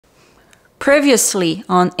Previously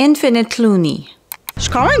on Infinite Looney. She's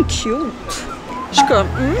kind of cute. She's got,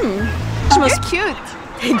 You're cute.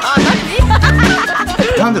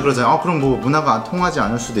 사람들 그러잖아요. 그럼 뭐 문화가 안 통하지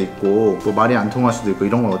않을 수도 있고 뭐 말이 안 통할 수도 있고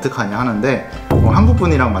이런 건 어떡하냐 하는데 한국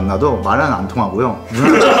분이랑 만나도 말은 안 통하고요.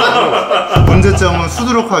 문제점은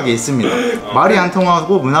수두룩하게 있습니다. 말이 안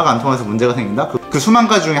통하고 문화가 안 통해서 문제가 생긴다? 그 수만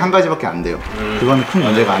가지 중에 한 가지밖에 안 돼요. 그거는 큰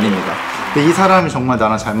문제가 아닙니다. 근데 이 사람이 정말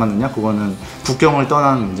나랑 잘 맞느냐? 그거는 국경을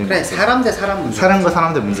떠나는 문제인 것 그래, 같아요. 사람 대 사람 문제. 사람과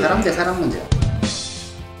사람 대 문제. 사람 대 사람 문제.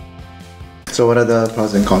 So what are the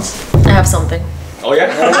pros and cons? I have something. Oh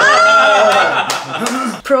yeah?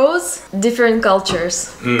 Pros, different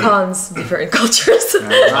cultures. Cons, different cultures.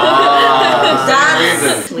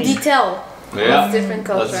 That's Detail. Yeah. Different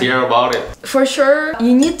culture. Let's hear about it. For sure,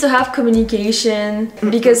 you need to have communication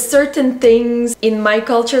because certain things in my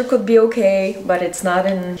culture could be okay, but it's not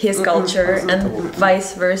in his culture, and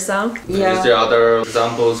vice versa. Is there other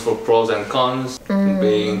examples for pros and cons?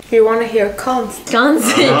 Being You want to hear cons? Cons.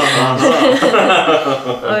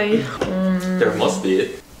 there must be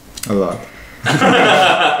it. A lot.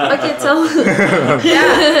 Okay, tell.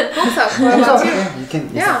 Yeah. What about you? You can.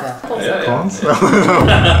 Yeah. Cons?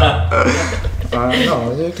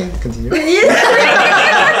 No, you can continue.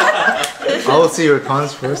 I'll see your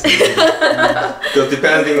cons first. So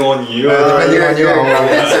depending on you. Depending on you,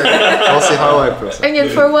 I'll see how I process. Again,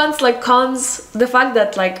 for once, like cons, the fact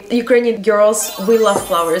that like Ukrainian girls, we love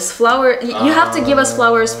flowers. You have to give us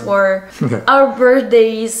flowers for our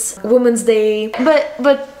birthdays, Women's Day.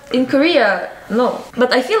 But in Korea, no.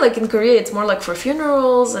 But I feel like in Korea, it's more like for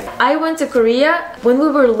funerals. I went to Korea. When we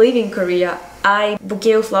were leaving Korea, I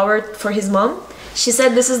bouquet of flowers for his mom. She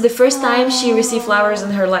said this is the first time she received flowers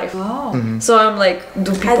in her life. So I'm like,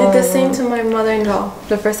 do people... I did the same to my mother-in-law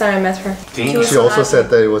the first time I met her. She also said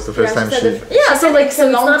that it was the first time she... Yeah, so like, so a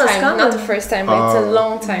it's long not as time, common. not the first time, but it's a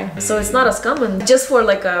long time. So it's not as common. Just for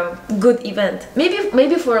like a good event.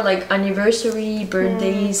 Maybe for like anniversary,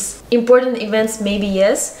 birthdays, important events, maybe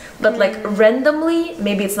yes. But like randomly,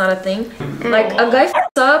 maybe it's not a thing. Like a guy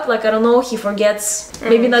f***s up, like I don't know, he forgets,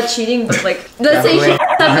 maybe not cheating, but like, let's say he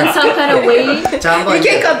f***s up in some kind of way. You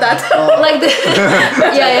can cut that. Like the,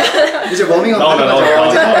 yeah. 이제 워밍업 No, 하는 no,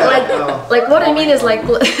 거죠. no. Like what I mean is like,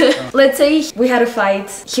 let's say we had a fight,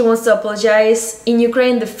 he wants to apologize. In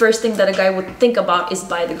Ukraine, the first thing that a guy would think about is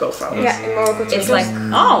buy the girl flowers. Yeah, in Morocco too. It's like,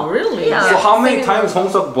 Oh, really? yeah. So how many times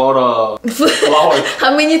Hongseok bought a flower?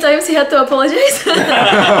 How many times he had to apologize?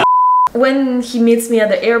 When he meets me at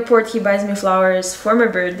the airport, he buys me flowers for my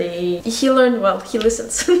birthday. He learned well, he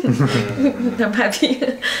listens. I'm happy.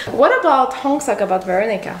 What about Hongseok, about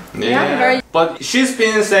Veronica? Yeah. But she's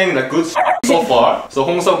been saying the good so far. So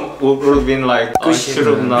Hongseok would have been like, I should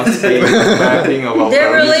have not said bad thing about Their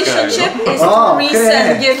Veronica. relationship is Oh,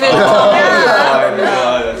 reset 그래. given.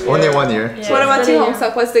 Only 1 year. What about you,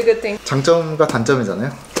 Hongseok? What's the good thing? 장점과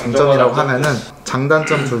단점이잖아요. 장점이라고 하면은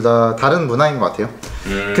장단점 둘 다 다른 문화인 것 같아요.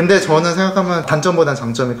 근데 저는 생각하면 단점보다는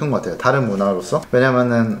장점이 큰 것 같아요. 다른 문화로서.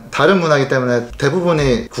 왜냐면은 다른 문화이기 때문에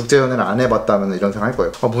대부분이 국제연애를 안 해봤다면 이런 생각 할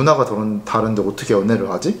거예요. 문화가 다른데 어떻게 연애를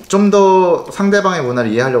하지? 좀 더 상대방의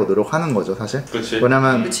문화를 이해하려고 노력하는 거죠, 사실. 그치.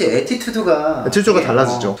 왜냐면 그렇지, 에티튜드가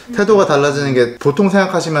달라지죠. 태도가 달라지는 게 보통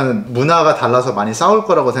생각하시면 문화가 달라서 많이 싸울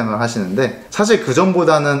거라고 생각을 하시는데 사실 그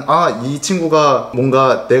전보다는 이 친구가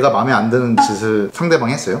뭔가 내가 마음에 안 드는 짓을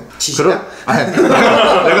상대방이 했어요.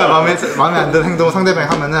 내가 마음에 안 드는 행동을 상대방이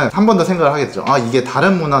하면은 한 번 더 생각을 하게 되죠. 이게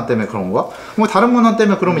다른 문화 때문에 그런 건가? 뭐 다른 문화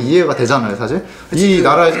때문에 그러면 이해가 되잖아요, 사실. 이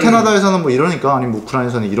나라 캐나다에서는 뭐 이러니까 아니면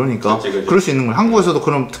우크라이나에서는 이러니까 그치. 그럴 수 있는 거예요. 한국에서도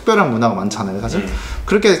그런 특별한 문화가 많잖아요, 사실.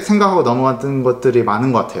 그렇게 생각하고 넘어갔던 것들이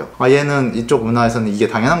많은 것 같아요. 얘는 이쪽 문화에서는 이게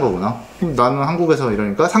당연한 거구나. 나는 한국에서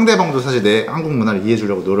이러니까 상대방도 사실 내 한국 문화를 이해해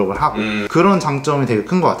주려고 노력을 하고 그런 장점이 되게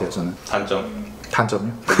큰 것 같아요, 저는.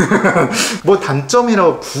 단점이요? 뭐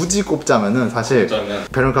단점이라고 굳이 꼽자면은 사실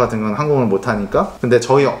베로니카 같은 경우는 한국어를 못하니까 근데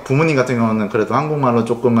저희 부모님 같은 경우는 그래도 한국말로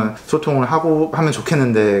조금은 소통을 하고 하면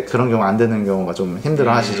좋겠는데 그런 경우 안 되는 경우가 좀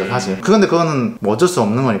힘들어 하시죠, 사실. 근데 그거는 뭐 어쩔 수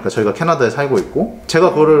없는 거니까 저희가 캐나다에 살고 있고 제가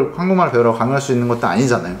그거를 한국말을 배우라고 강요할 수 있는 것도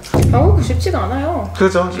아니잖아요. 한국 쉽지가 않아요.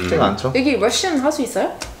 그렇죠, 쉽지가 않죠. 여기 러시안 할 수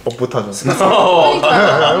있어요? 못하죠.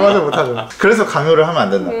 맞아, 못하죠. 그래서 강요를 하면 안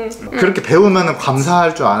된다. 그렇게 배우면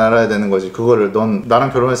감사할 줄 알아야 되는 거지. 그거를 넌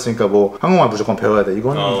나랑 결혼했으니까 뭐 한국말 무조건 배워야 돼.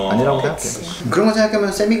 이건 아니라고 생각해. 그런 거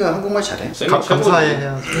생각하면 세미가 한국말 잘해.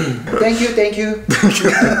 감사해야죠. Thank you.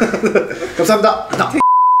 감사합니다.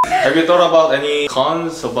 Have you thought about any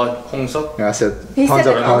cons about Hongseok? Yeah, I said He tons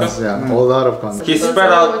said of it. cons. Yeah, a lot of cons. He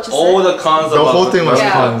spread out all the cons The about whole thing was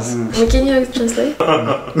Yeah. cons. Can you translate?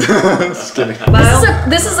 Just kidding.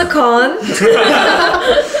 This is a con.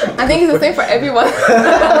 I think it's the same for everyone.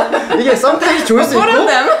 이게 sometimes 좋을 수 Both of 있고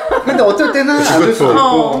them. 근데 어떨 때는 안 좋을 수도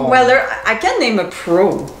있고 Well, I can name a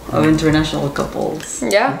pro of international couples.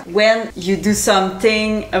 Yeah. When you do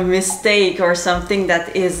something, a mistake or something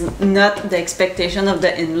that is not the expectation of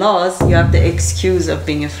the in-laws, you have the excuse of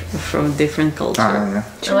being from different culture. 아,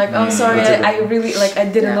 You're like, oh, sorry, I really, like, I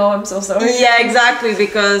didn't know, I'm so sorry. Yeah, exactly,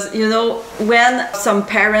 because you know when some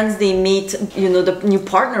parents they meet the new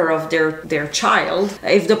partner of their child,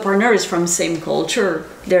 if the partner is from same culture,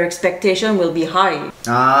 their expectation will be high.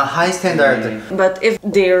 아 high standard But if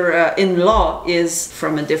their in-law is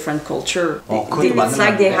from a different culture, 그것도 it's 맞는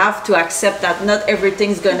like they 말인데. have to accept that not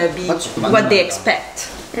everything's gonna be 맞지, 맞는 what they 말이다. expect.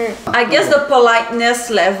 I guess the politeness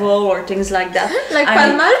level or things like that. Like I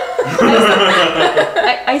mean- palmal.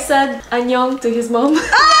 I said 안녕 to his mom.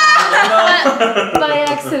 By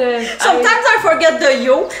accident. Sometimes I forget the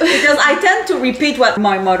yo because I tend to repeat what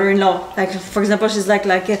my mother-in-law, like for example, she's like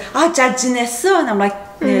잘 지냈어? And I'm like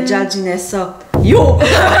네, 잘 지냈어. Yo.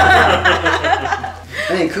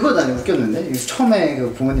 아니 그거 난 웃겼는데 처음에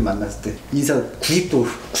그 부모님 만났을 때 인사 90도로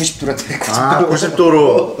돼. 아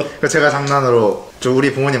 90도로 제가 장난으로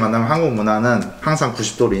우리 부모님 만나면 한국 문화는 항상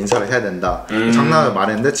 90도로 인사를 해야 된다 장난을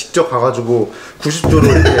말했는데 직접 가가지고 90도로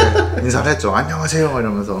이렇게 인사를 했죠. 안녕하세요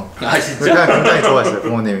이러면서. 아 진짜? 그러니까 굉장히 좋아했어요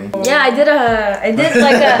부모님이. Yeah, I did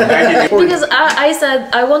like a because I said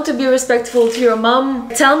I want to be respectful to your mom.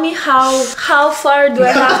 Tell me how far do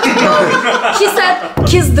I have to go? She said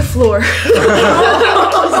kiss the floor.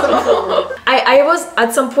 I was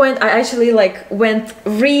at some point I actually like went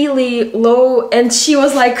really low and she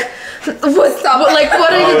was like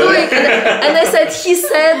what are you doing? And I said he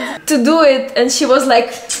said to do it and she was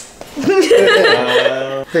like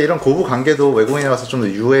근데 이런 고부 관계도 외국인이라서 좀 더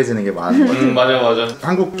유해지는 게 많은 것 같아요. 맞아.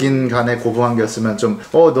 한국인 간의 고부 관계였으면 좀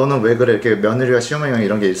너는 왜 그래 이렇게 며느리가 시어머니가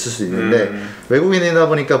이런 게 있을 수 있는데 외국인이다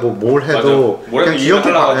보니까 뭘 해도 맞아.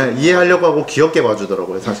 그냥 이해하려고 하고 귀엽게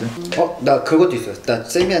봐주더라고요 사실. 나 그것도 있었어. 나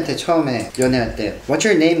쌤이한테 처음에 연애할 때 What's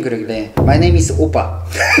your name? 그러길래 My name is 오빠.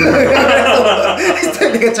 그래서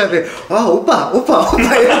내가 처음에 오빠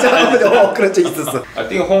이러자 그런 적 있었어. I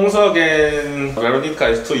think Hongseok and Veronica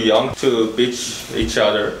is too young to bitch each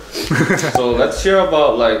other. So let's hear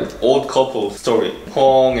about like old couple story.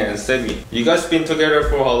 Hong and Semi. You guys been together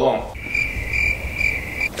for how long?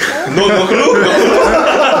 No clue?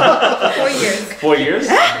 4 years. 4 years?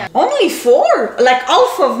 Only 4, like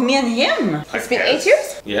half of me and him. It's been 8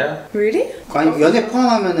 years? Yeah. Really? 아니 연애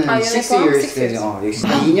포함하면은 연애 6 포함? years 6 years.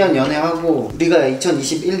 2년 연애하고 우리가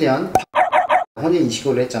 2021년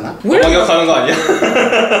혼인신고를 했잖아. 기억하는 거 아니야?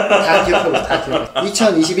 다 기억하고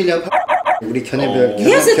 2021년 우리 견해별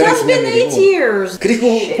Yes, it has been 8 기념일이고 years. 그리고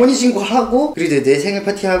혼인신고하고 그리고 내 생일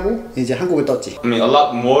파티하고 이제 한국을 떴지. I mean, a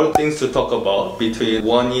lot more things to talk about between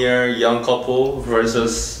 1 year young couple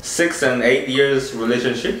versus 6 and 8 years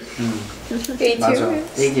relationship. 8 맞아.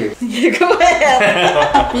 years. 8years. Go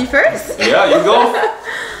ahead. Me first? Yeah, you go.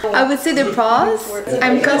 I would say the pros.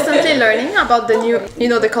 I'm constantly learning about the new,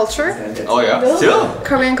 the culture. Oh yeah, still?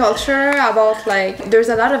 Korean culture, about like, there's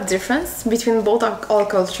a lot of difference between both all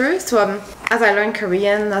cultures. So as I learned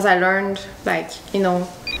Korean, as I learned like,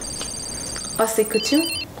 Ose coutume.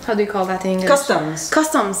 How do you call that in English?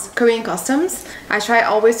 Customs, Korean customs. I try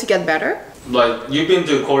always to get better. Like, you've been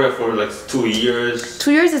to Korea for like 2 years.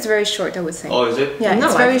 2 years is very short, I would say. Oh, is it? Yeah, No,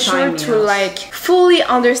 it's very lifetime, short to yes. like fully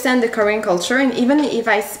understand the Korean culture, and even if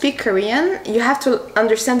I speak Korean, you have to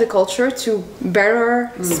understand the culture to better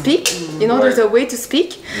speak. There's a way to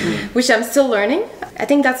speak, which I'm still learning. I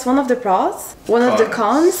think that's one of the pros. One of the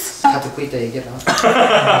cons, 다 듣고 있다 얘기해라.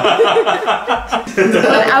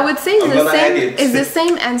 but I would say I'm gonna edit. it's the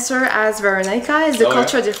same answer as Veronica. Is the Okay.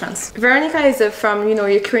 cultural difference. Veronica is from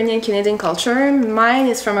Ukrainian Canadian culture. Mine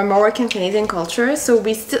is from a Moroccan Canadian culture. So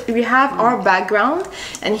we have our background,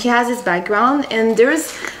 and he has his background, and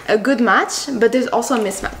there's a good match, but there's also a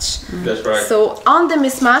mismatch. That's right. So on the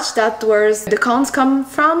mismatch, that was the cons come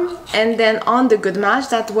from, and then on the good match,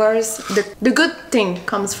 that was the good thing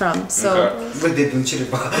comes from. So. Okay. 왜 내 눈치를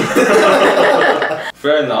봐?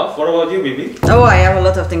 Fair enough. What about you, Bibi? Oh, I have a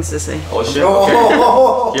lot of things to say. Oh shit.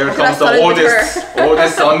 Okay. Here comes the started with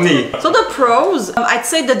oldest 언니. So the pros, I'd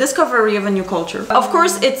say the discovery of a new culture. Of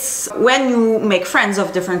course, it's when you make friends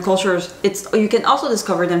of different cultures, you can also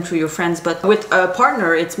discover them through your friends, but with a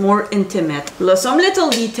partner, it's more intimate. Some little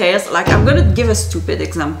details, like I'm gonna give a stupid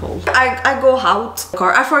example. I go out,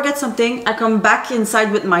 car, I forget something, I come back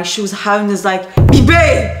inside with my shoes, Haun is like,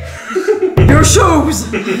 Bibe! your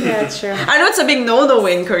shoes. Yeah, true. I know it's a big no-no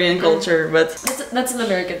in Korean culture, but That's an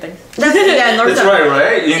American thing. yeah, North That's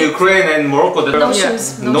right? In Ukraine and Morocco, there No are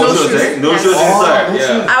shoes. no shoes, eh? No Yes. shoes inside.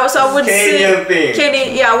 Yeah. I would Canadian say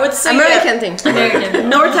thing. I would say American thing. American.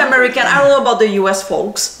 North American. I don't know about the US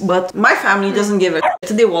folks, but my family doesn't give a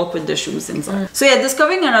shit. They walk with the shoes inside. So yeah,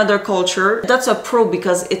 discovering another culture, that's a pro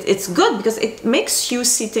because it's good because it makes you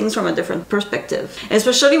see things from a different perspective.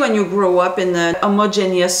 Especially when you grow up in a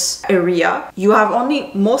homogeneous area, you have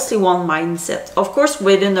only mostly one mindset. Of course,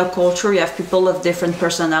 within a culture, you have people of different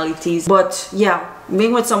personalities, but yeah,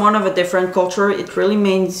 being with someone of a different culture, it really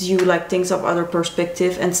means you like things of other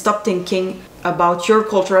perspective and stop thinking about your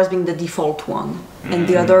culture as being the default one and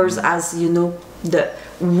the others as, you know, the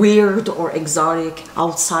weird or exotic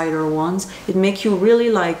outsider ones. It makes you really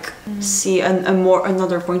like see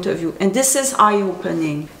another point of view, and this is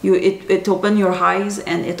eye-opening. It open your eyes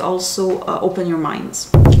and it also open your minds.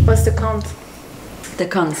 What's the count? The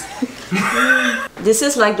cons. This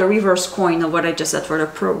is like the reverse coin of what I just said for the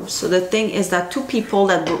pros. So the thing is that two people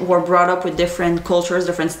that were brought up with different cultures,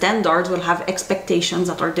 different standards, will have expectations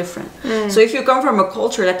that are different. So if you come from a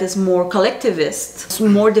culture that is more collectivist,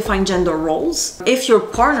 more defined gender roles, if your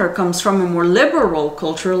partner comes from a more liberal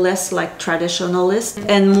culture, less like traditionalist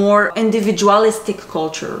and more individualistic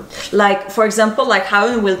culture, like for example, like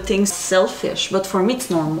how will things selfish, but for me it's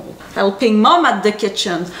normal. Helping mom at the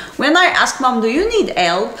kitchen. When I ask mom, do you need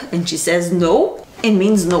help? And she says no, it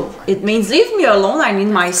means no. It means leave me alone, I need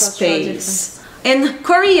my space. In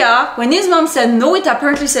Korea, when his mom said no, it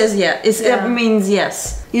apparently says yeah. It means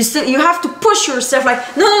yes. You have to push yourself like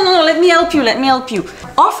no, let me help you.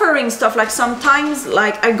 Offering stuff like sometimes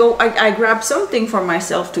like I grab something for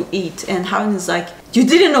myself to eat and Haun is like, you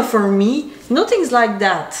didn't offer me? No, things like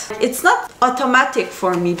that. It's not automatic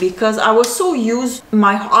for me because I was so used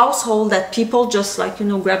my household that people just like, you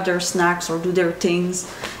know, grab their snacks or do their things.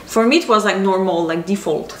 For me it was like normal, like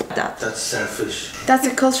default. That's selfish. That's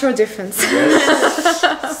a cultural difference.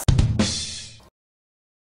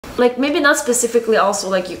 Like maybe not specifically also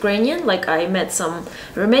like Ukrainian, like I met some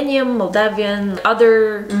Romanian, Moldavian,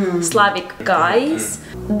 other Slavic guys.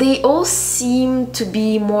 They all seem to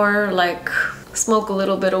be more like smoke a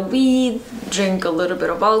little bit of weed, drink a little bit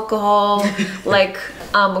of alcohol, like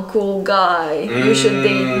I'm a cool guy, you should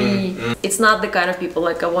date me. It's not the kind of people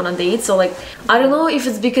like I want to date. So like I don't know if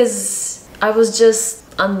it's because I was just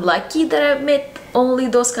unlucky that I met only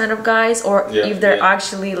those kind of guys, or if they're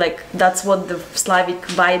actually like that's what the Slavic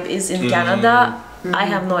vibe is in Canada. I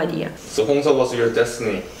have no idea. So Hongsa was your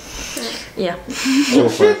destiny. Yeah. So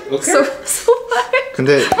far. Okay. So far.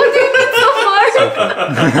 근데 What do you mean so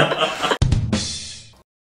far?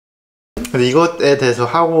 근데 이것에 대해서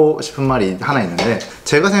하고 싶은 말이 하나 있는데,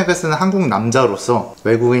 제가 생각했을 때는 한국 남자로서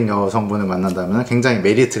외국인 여성분을 만난다면 굉장히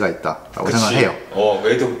메리트가 있다라고 생각을 해요.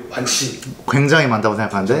 메리트 많지. 굉장히 많다고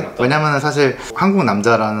생각하는데, 왜냐면 사실 한국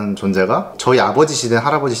남자라는 존재가 저희 아버지 시대,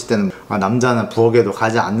 할아버지 시대는 남자는 부엌에도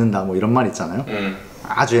가지 않는다 뭐 이런 말 있잖아요.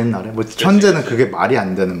 아주 옛날에 뭐 현재는 그게 말이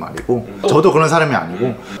안 되는 말이고, 저도 그런 사람이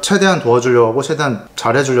아니고 최대한 도와주려고 하고 최대한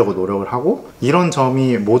잘해주려고 노력을 하고, 이런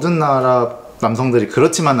점이 모든 나라 남성들이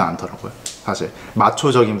그렇지만은 않더라고요. 사실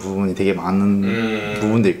마초적인 부분이 되게 많은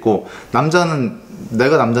부분도 있고, 남자는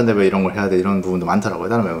내가 남자인데 왜 이런 걸 해야 돼 이런 부분도 많더라고요,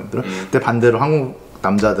 다른 외국인들은. 근데 반대로 한국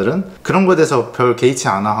남자들은 그런 거에 대해서 별 개의치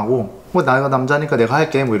않아 하고, 뭐 내가 남자니까 내가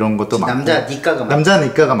할게 뭐 이런 것도 많고,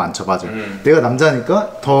 남자니까가 많죠. 맞아요. 내가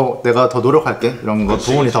남자니까 내가 더 노력할게 이런 거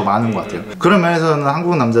부분이 더 많은 것 같아요. 그런 면에서는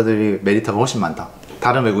한국 남자들이 메리트가 훨씬 많다,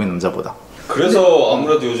 다른 외국인 남자보다. 그래서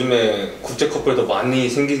아무래도 요즘에 국제 커플도 많이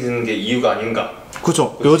생기는 게 이유가 아닌가.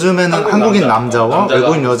 그렇죠. 요즘에는 한국인 남자와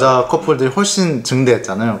외국인 여자 커플들이 훨씬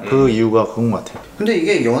증대했잖아요. 그 이유가 그건 것 같아요. 근데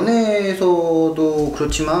이게 연애에서도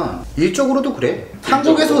그렇지만 일적으로도 그래.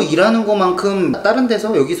 한국에서 일하는 것만큼 다른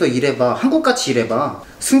데서 여기서 일해봐, 한국같이 일해봐,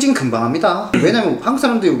 승진 금방 합니다. 왜냐면 한국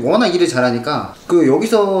사람들이 워낙 일을 잘하니까 그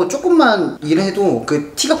여기서 조금만 일해도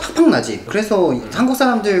그 티가 팍팍 나지. 그래서 한국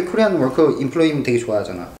사람들 코리안 워커 임플로이면 되게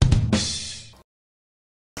좋아하잖아.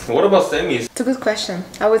 What about Sammy? It's a good question.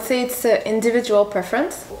 I would say it's an individual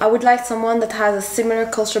preference. I would like someone that has a similar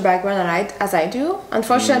cultural background as I do.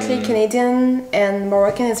 Unfortunately, Canadian and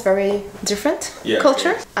Moroccan is very different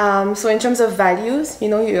culture. So in terms of values, you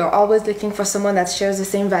know, you're always looking for someone that shares the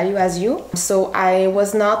same value as you. So I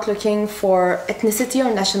was not looking for ethnicity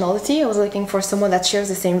or nationality. I was looking for someone that shares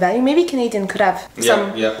the same value. Maybe Canadian could have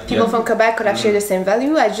some people from Quebec could have shared the same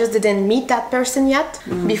value. I just didn't meet that person yet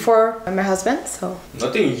before my husband. So I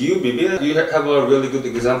think you, Bibi, you have a really good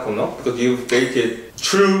example, no? Because you've dated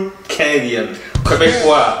true Canadian,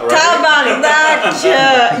 Quebecois, right? Tabarnak!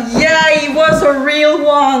 Yeah, he was a real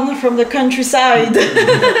one from the countryside.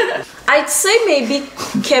 I'd say maybe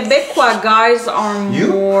Quebecois guys are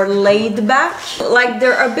more laid back. Like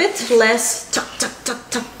they're a bit less tuck, tuck, tuck,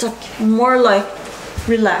 tuck, tuck. More like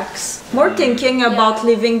relax. More thinking about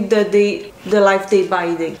living the life day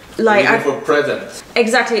by day. Like Living for present.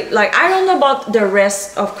 Exactly. Like I don't know about the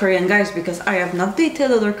rest of Korean guys because I have not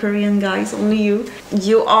dated other Korean guys, only you.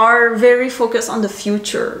 You are very focused on the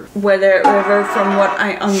future. Whether from what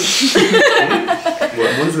I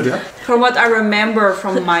뭔 소리야? from what I remember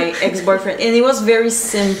from my ex-boyfriend, and it was very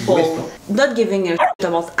simple. Not giving a shit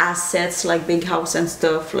about assets like big house and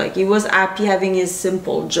stuff. Like he was happy having his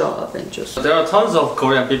simple job and just. There are tons of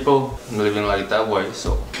Korean people living like that way,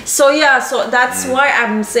 so. So that's why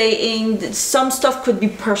I'm saying that some stuff could be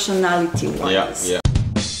personality wise. Yeah.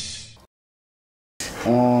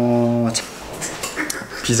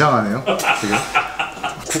 비장하네요. 지금.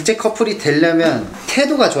 국제 커플이 되려면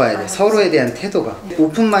태도가 좋아야 돼. 서로에 대한 태도가.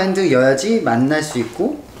 오픈 마인드여야지 만날 수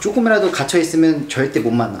있고 조금이라도 갇혀 있으면 절대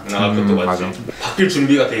못 만나. 아, 그것도 맞지. 맞아. 바뀔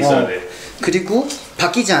준비가 돼 있어야 돼. 그리고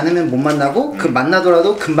바뀌지 않으면 못 만나고 그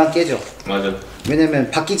만나더라도 금방 깨져. 맞아. 왜냐면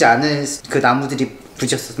바뀌지 않은 그 나무들이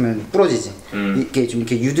부딪혔으면 부러지지. 이게 좀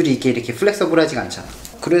이렇게 유들이 이렇게 플렉서블하지가 않잖아.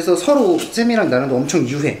 그래서 서로 쌤이랑 나랑도 엄청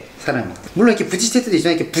유해 사람이. 물론 이렇게 부딪힐 때도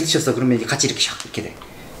있잖아. 이렇게 부딪혔어. 그러면 이게 같이 이렇게 샥 이렇게 돼.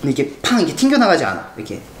 근데 이게 팡 이게 튕겨나가지 않아.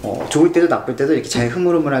 이렇게 좋을 때도 나쁠 때도 이렇게 잘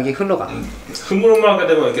흐물흐물하게 흘러가. 흐물흐물하게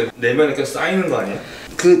되면 이렇게 내면 이렇게 쌓이는 거 아니야?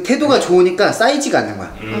 그 태도가 좋으니까 쌓이지가 않는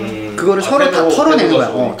거야. 그거를 서로 다 털어내는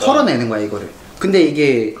거야. 털어내는 거야 이거를. 근데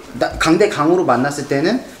이게 강대 강으로 만났을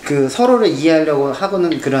때는 그 서로를 이해하려고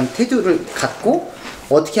하고는 그런 태도를 갖고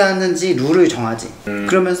어떻게 하는지 룰을 정하지.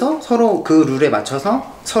 그러면서 서로 그 룰에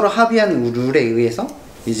맞춰서 서로 합의한 룰에 의해서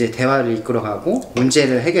이제 대화를 이끌어가고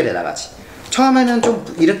문제를 해결해 나가지. 처음에는 좀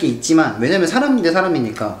이렇게 있지만 왜냐면 사람 대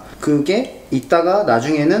사람이니까 그게 있다가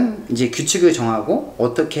나중에는 이제 규칙을 정하고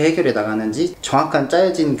어떻게 해결해 나가는지 정확한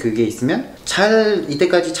짜여진 그게 있으면 잘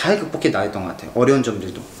이때까지 잘 극복해 나갔던 것 같아요. 어려운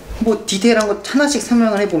점들도. 뭐 디테일한 거 하나씩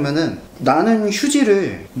설명을 해보면은 나는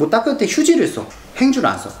휴지를 뭐 닦을 때 휴지를 써. 행주를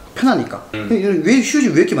안 써. 편하니까. 왜 휴지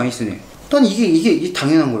왜 이렇게 많이 쓰네? 난 이게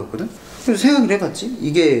당연한 거였거든. 그래서 생각을 해봤지.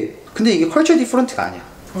 근데 이게 컬처 디퍼런트가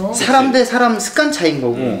아니야. 사람 대 사람 습관 차이인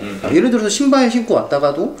거고. 예를 들어서 신발 신고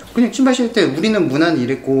왔다가도 그냥 신발 신을 때 우리는 문화는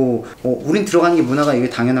이랬고 우린 들어가는 게 문화가 이게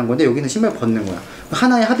당연한 건데 여기는 신발 벗는 거야.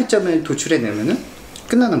 하나의 합의점을 도출해내면은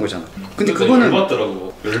끝나는 거잖아. 근데 그거는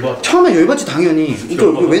열받더라고. 열받. 처음에 열받지 당연히.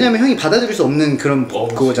 왜냐면 형이 받아들일 수 없는 그런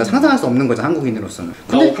그거잖아. 상상할 수 없는 거잖아. 한국인으로서는.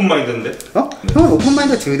 근데 나 오픈 마인드인데? 형은 오픈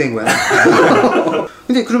마인드가 들된 거야.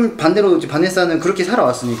 근데 그럼 반대로 이제 바네사는 그렇게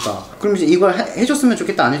살아왔으니까 그럼 이제 이걸 해줬으면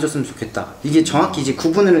좋겠다 안 해줬으면 좋겠다 이게 정확히 이제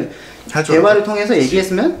구분을 대화를 통해서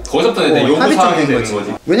얘기했으면 거기서부터 이제 요구사항이 되는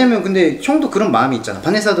거지. 왜냐면 근데 형도 그런 마음이 있잖아.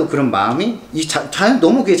 바네사도 그런 마음이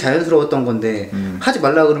너무 그게 자연스러웠던 건데 하지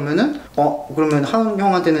말라 그러면은 그러면 하은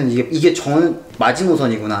형한테는 이게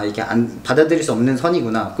마지노선이구나. 이게 안 받아들일 수 없는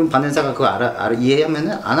선이구나. 그럼 바네사가 그걸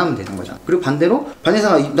이해하면은 안 하면 되는 거잖아. 그리고 반대로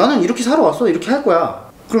바네사가 나는 이렇게 살아왔어 이렇게 할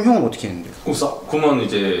거야. 그럼 형은 어떻게 했는데? 그러면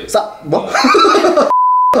이제 뭐?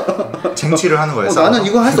 쟁취를 하는 거예요. 나는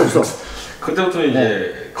이거 할 수 없어. 그때부터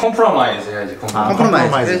이제 컴프로마이즈 해야지.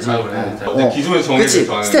 컴프로마이즈. 기존에 정해진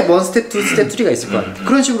그치. 스텝 1, 스텝 2, 스텝 3가 있을 거야.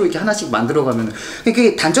 그런 식으로 이렇게 하나씩 만들어가면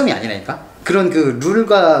그게 단점이 아니라니까. 그런 그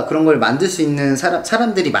룰과 그런 걸 만들 수 있는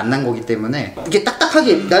사람들이 만난 거기 때문에 이게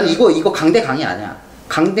딱딱하게 나는 이거 강대 강이 아니야.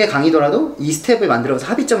 강대 강이더라도 이 스텝을 만들어서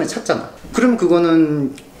합의점을 찾잖아. 그럼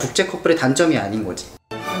그거는 국제 커플의 단점이 아닌 거지.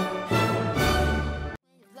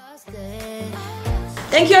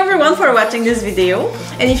 Thank you everyone for watching this video.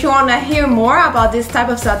 And if you want to hear more about this type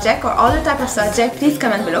of subject or other type of subject, please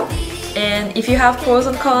comment below. And if you have pros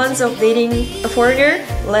and cons of dating a foreigner,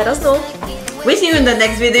 let us know. We see you in the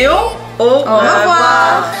next video. Au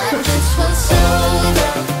revoir.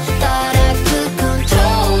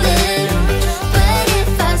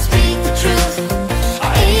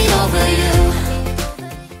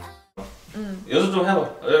 연습 좀 해봐.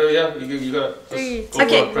 야, 이거.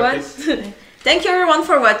 Okay, what? Thank you everyone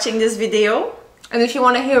for watching this video. And if you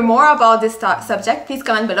want to hear more about this subject, please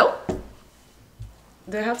comment below.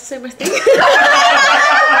 Do I have to say my thing?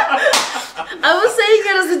 I was saying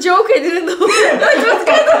it as a joke, I didn't know.